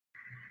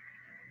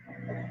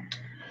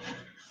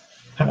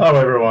Hello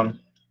everyone,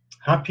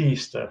 happy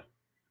Easter.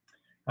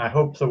 I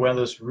hope the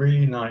weather's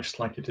really nice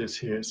like it is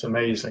here. It's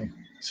amazing.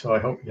 So I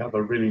hope you have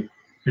a really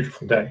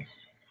beautiful day.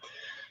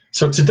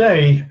 So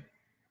today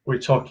we're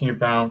talking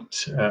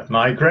about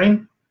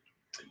migraine.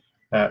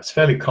 It's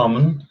fairly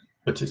common,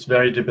 but it's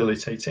very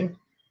debilitating.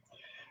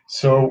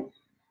 So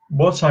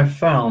what I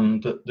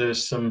found that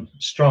there's some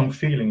strong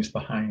feelings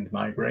behind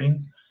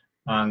migraine,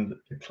 and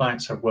the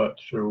clients I've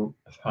worked through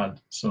have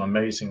had some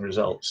amazing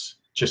results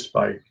just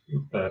by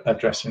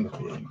addressing the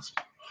feelings.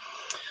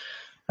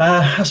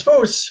 I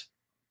suppose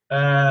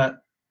the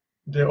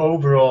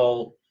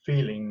overall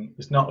feeling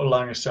is not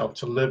allowing yourself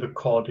to live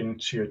according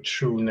to your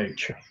true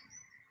nature.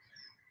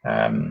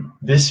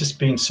 This has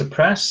been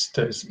suppressed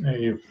as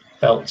you've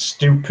felt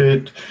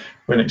stupid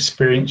when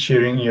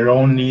experiencing your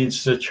own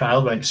needs as a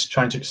child, when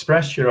trying to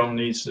express your own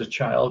needs as a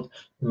child.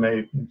 You may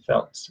have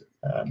felt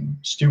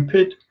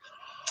stupid,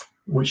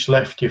 which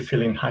left you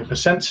feeling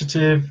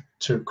hypersensitive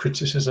to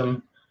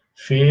criticism,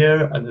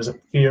 fear, and there's a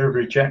fear of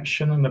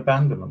rejection and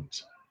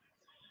abandonment.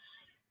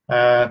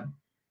 There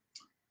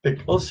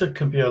also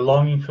can be a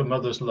longing for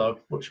mother's love,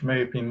 which may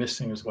have been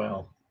missing as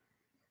well.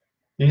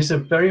 These are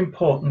very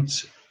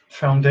important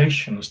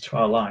foundations to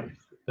our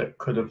life that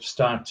could have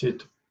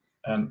started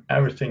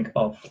everything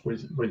off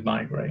with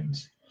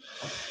migraines.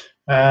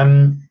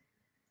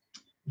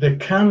 There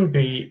can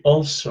be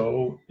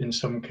also, in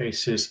some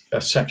cases, a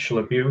sexual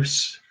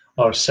abuse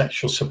or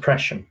sexual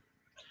suppression.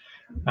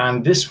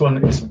 And this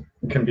one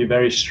can be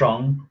very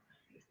strong.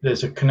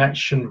 There's a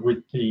connection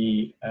with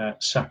the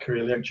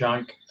sacroiliac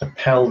joint, the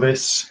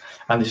pelvis,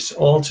 and it's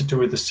all to do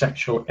with the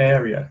sexual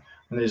area.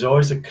 And there's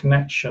always a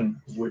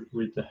connection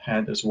with the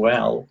head as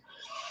well.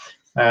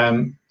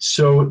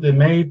 So there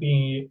may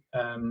be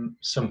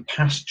some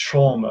past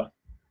trauma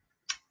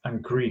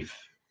and grief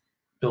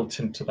built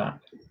into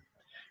that,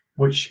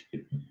 which,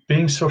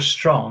 being so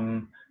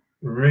strong,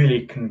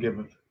 really can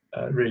give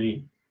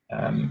really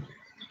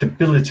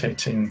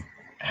debilitating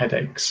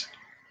headaches.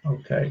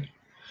 Okay.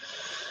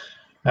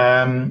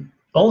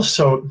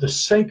 Also, the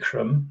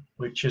sacrum,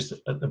 which is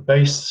at the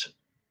base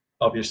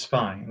of your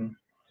spine,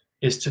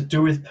 is to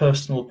do with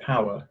personal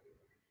power.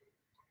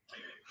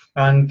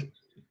 And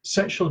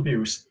sexual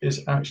abuse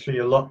is actually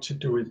a lot to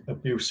do with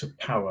abuse of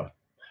power.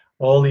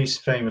 All these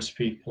famous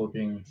people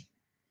being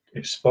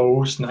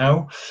exposed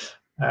now,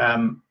 a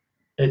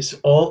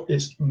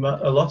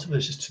lot of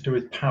this is to do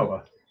with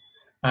power.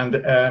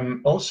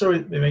 And also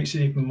it makes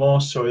it even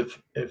more so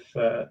if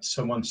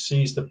someone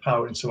sees the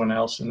power in someone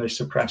else and they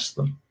suppress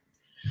them.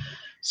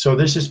 So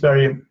this is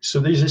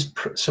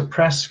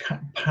suppressed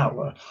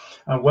power.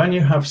 And when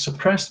you have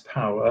suppressed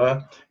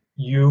power,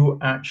 you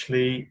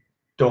actually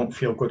don't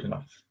feel good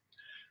enough.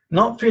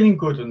 Not feeling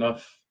good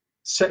enough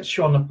sets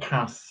you on a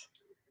path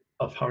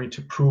of having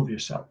to prove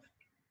yourself.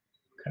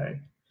 Okay.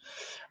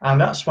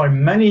 And that's why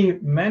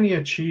many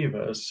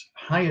achievers,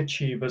 high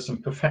achievers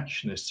and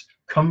perfectionists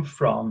come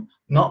from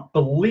not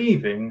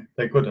believing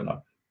they're good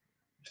enough.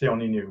 If they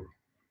only knew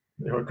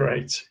they were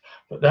great.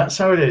 But that's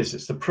how it is.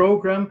 It's the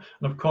program.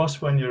 And of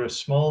course, when you're a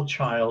small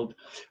child,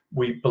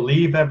 we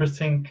believe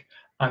everything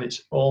and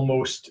it's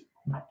almost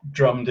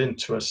drummed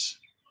into us.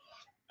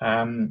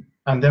 And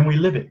then we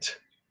live it.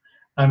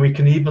 And we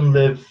can even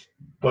live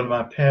one of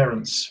our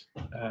parents'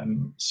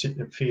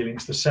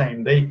 feelings the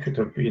same. They could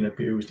have been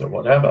abused or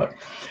whatever.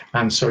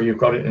 And so you've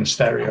got it in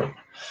stereo.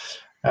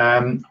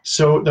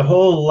 So the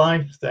whole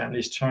life then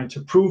is trying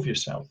to prove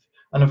yourself.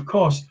 And of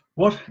course,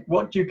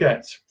 what do you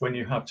get when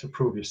you have to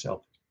prove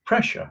yourself?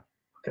 Pressure.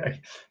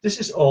 Okay. This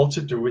is all to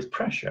do with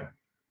pressure.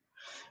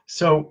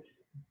 So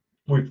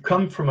we've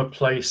come from a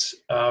place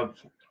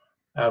of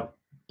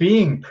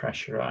being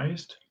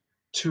pressurized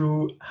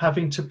to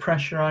having to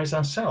pressurize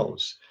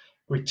ourselves.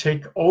 We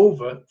take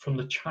over from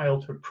the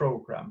childhood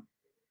program.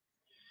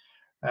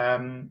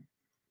 And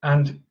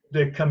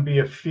there can be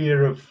a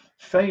fear of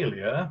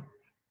failure,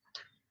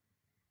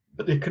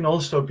 but there can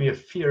also be a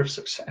fear of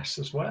success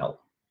as well.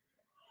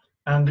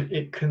 And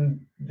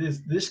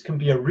this can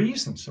be a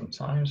reason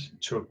sometimes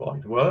to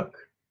avoid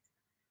work,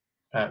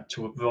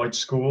 to avoid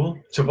school,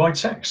 to avoid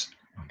sex.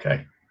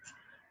 Okay.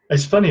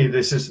 It's funny,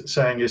 this is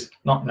saying is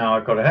not now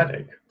I've got a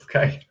headache.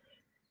 Okay.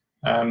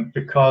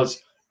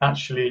 Because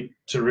actually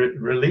to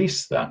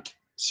release that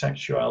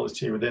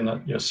sexuality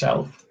within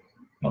yourself,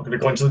 I'm not going to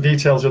go into the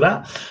details of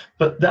that,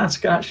 but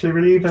that's actually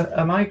relieve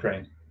a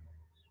migraine.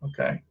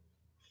 Okay.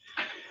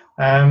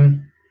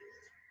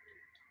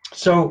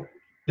 So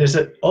there's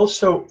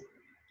also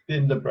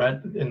in the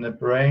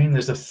brain,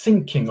 there's a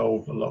thinking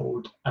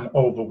overload and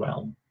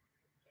overwhelm.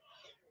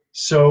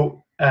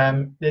 So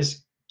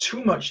there's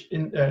too much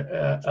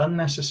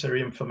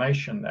unnecessary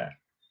information there.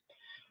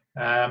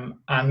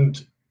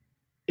 And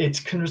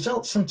it can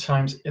result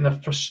sometimes in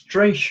a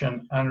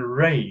frustration and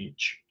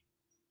rage.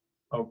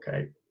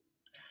 Okay.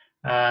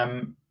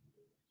 The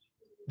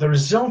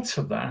result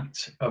of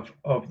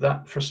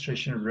that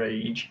frustration and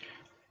rage,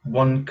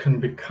 one can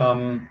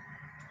become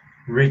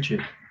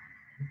rigid.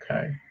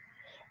 Okay.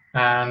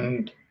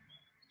 And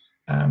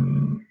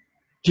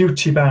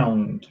duty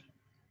bound,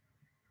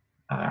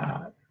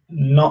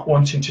 not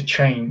wanting to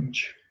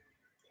change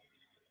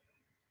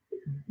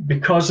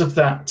because of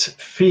that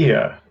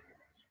fear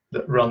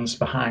that runs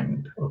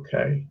behind,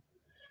 okay?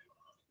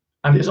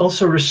 And it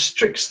also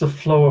restricts the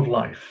flow of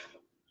life.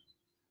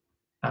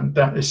 And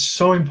that is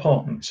so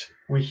important.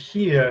 We're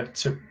here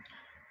to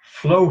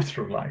flow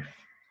through life.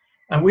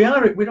 And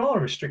we're all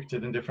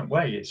restricted in different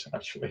ways,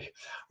 actually.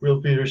 We'll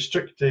be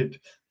restricted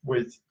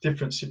with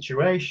different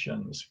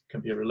situations. It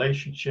can be a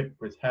relationship,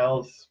 with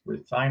health,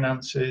 with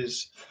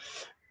finances,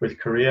 with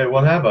career,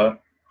 whatever.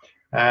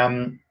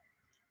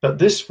 But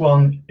this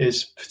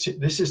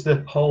is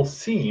the whole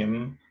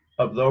theme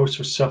of those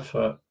who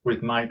suffer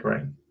with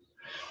migraine.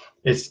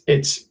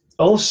 It's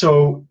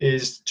also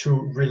is to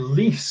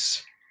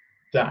release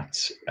that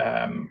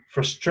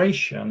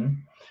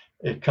frustration.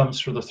 It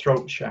comes through the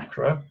throat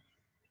chakra,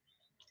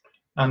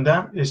 and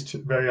that is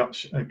very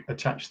much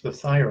attached to the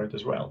thyroid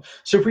as well.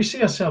 So if we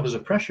see ourselves as a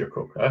pressure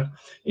cooker,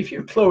 if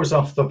you close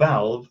off the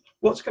valve,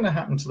 what's going to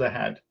happen to the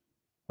head?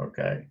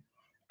 Okay,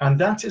 and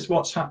that is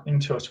what's happening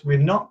to us. We're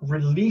not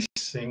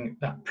releasing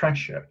that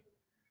pressure,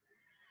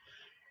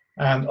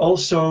 and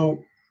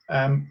also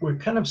we're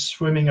kind of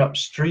swimming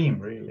upstream,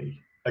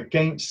 really,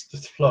 against the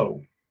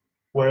flow.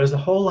 Whereas the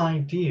whole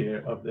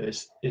idea of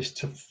this is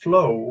to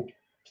flow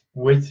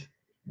with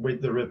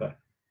the river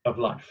of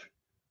life.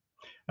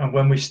 And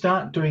when we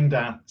start doing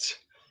that,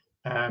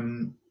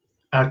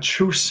 our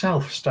true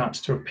self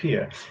starts to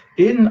appear.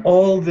 In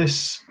all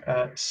this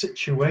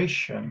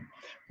situation,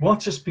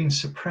 what has been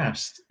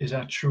suppressed is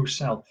our true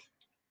self.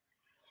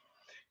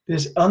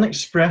 There's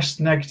unexpressed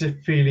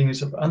negative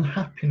feelings of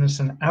unhappiness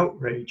and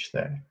outrage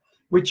there,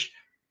 which,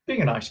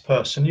 being a nice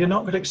person, you're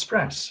not going to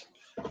express,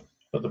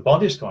 but the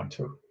body's going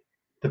to.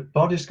 The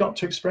body's got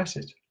to express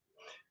it.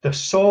 The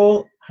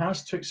soul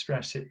has to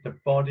express it. The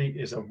body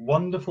is a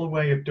wonderful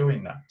way of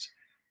doing that.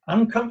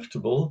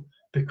 Uncomfortable,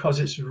 because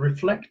it's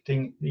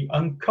reflecting the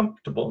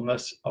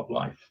uncomfortableness of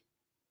life.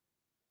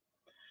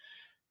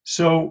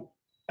 So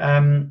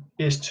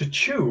is to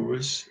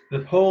choose,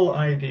 the whole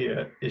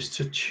idea is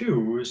to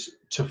choose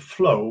to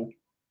flow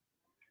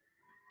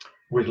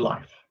with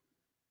life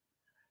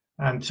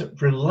and to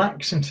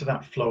relax into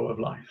that flow of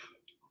life.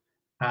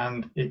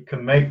 And it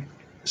can make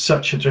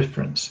such a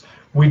difference.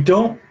 You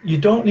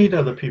don't need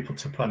other people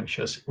to punish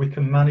us. We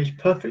can manage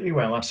perfectly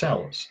well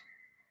ourselves,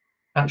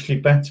 actually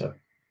better.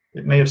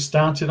 It may have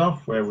started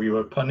off where we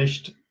were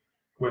punished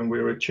when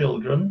we were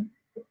children,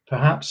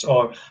 perhaps,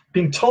 or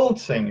being told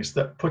things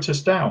that put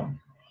us down.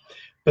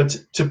 But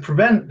to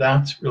prevent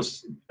that, we'll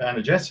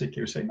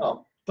energetically say,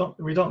 oh,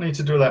 we don't need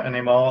to do that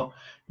anymore.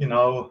 You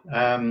know,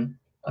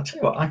 I'll tell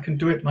you what, I can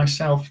do it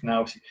myself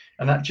now.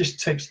 And that just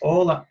takes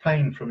all that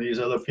pain from these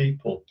other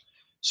people.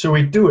 So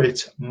we do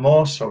it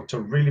more so to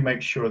really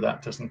make sure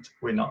that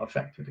we're not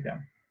affected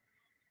again.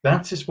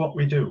 That is what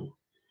we do.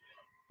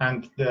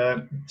 And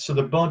so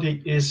the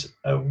body is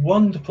a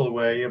wonderful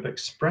way of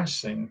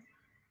expressing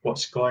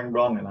what's going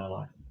wrong in our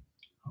life.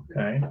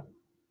 Okay.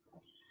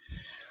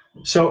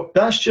 So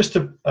that's just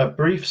a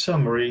brief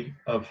summary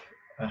of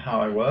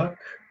how I work.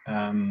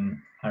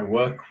 I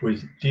work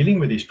with dealing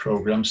with these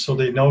programs so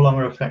they no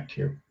longer affect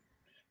you.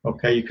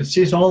 Okay, you can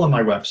see it all on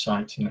my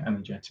website in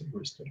Energetic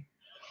Wisdom.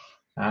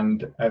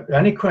 And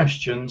any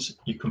questions,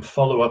 you can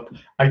follow up.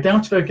 I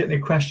doubt if I get any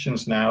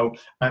questions now.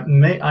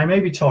 I may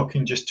be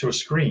talking just to a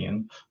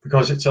screen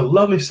because it's a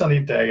lovely sunny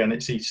day and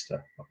it's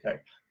Easter. Okay,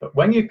 but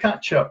when you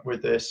catch up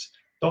with this,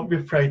 don't be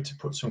afraid to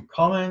put some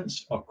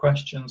comments or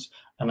questions,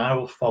 and I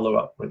will follow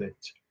up with it.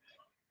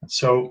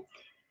 So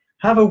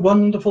have a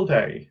wonderful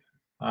day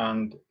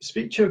and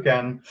speak to you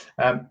again.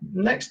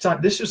 Next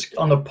time, this was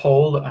on a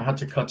poll that I had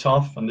to cut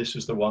off, and this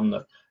was the one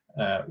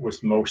that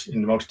was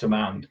in the most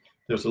demand.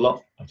 There's a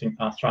lot, I think,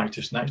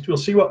 arthritis next. We'll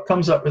see what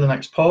comes up with the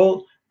next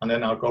poll, and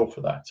then I'll go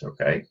for that,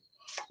 okay?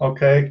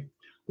 Okay,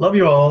 love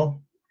you all.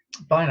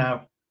 Bye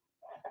now.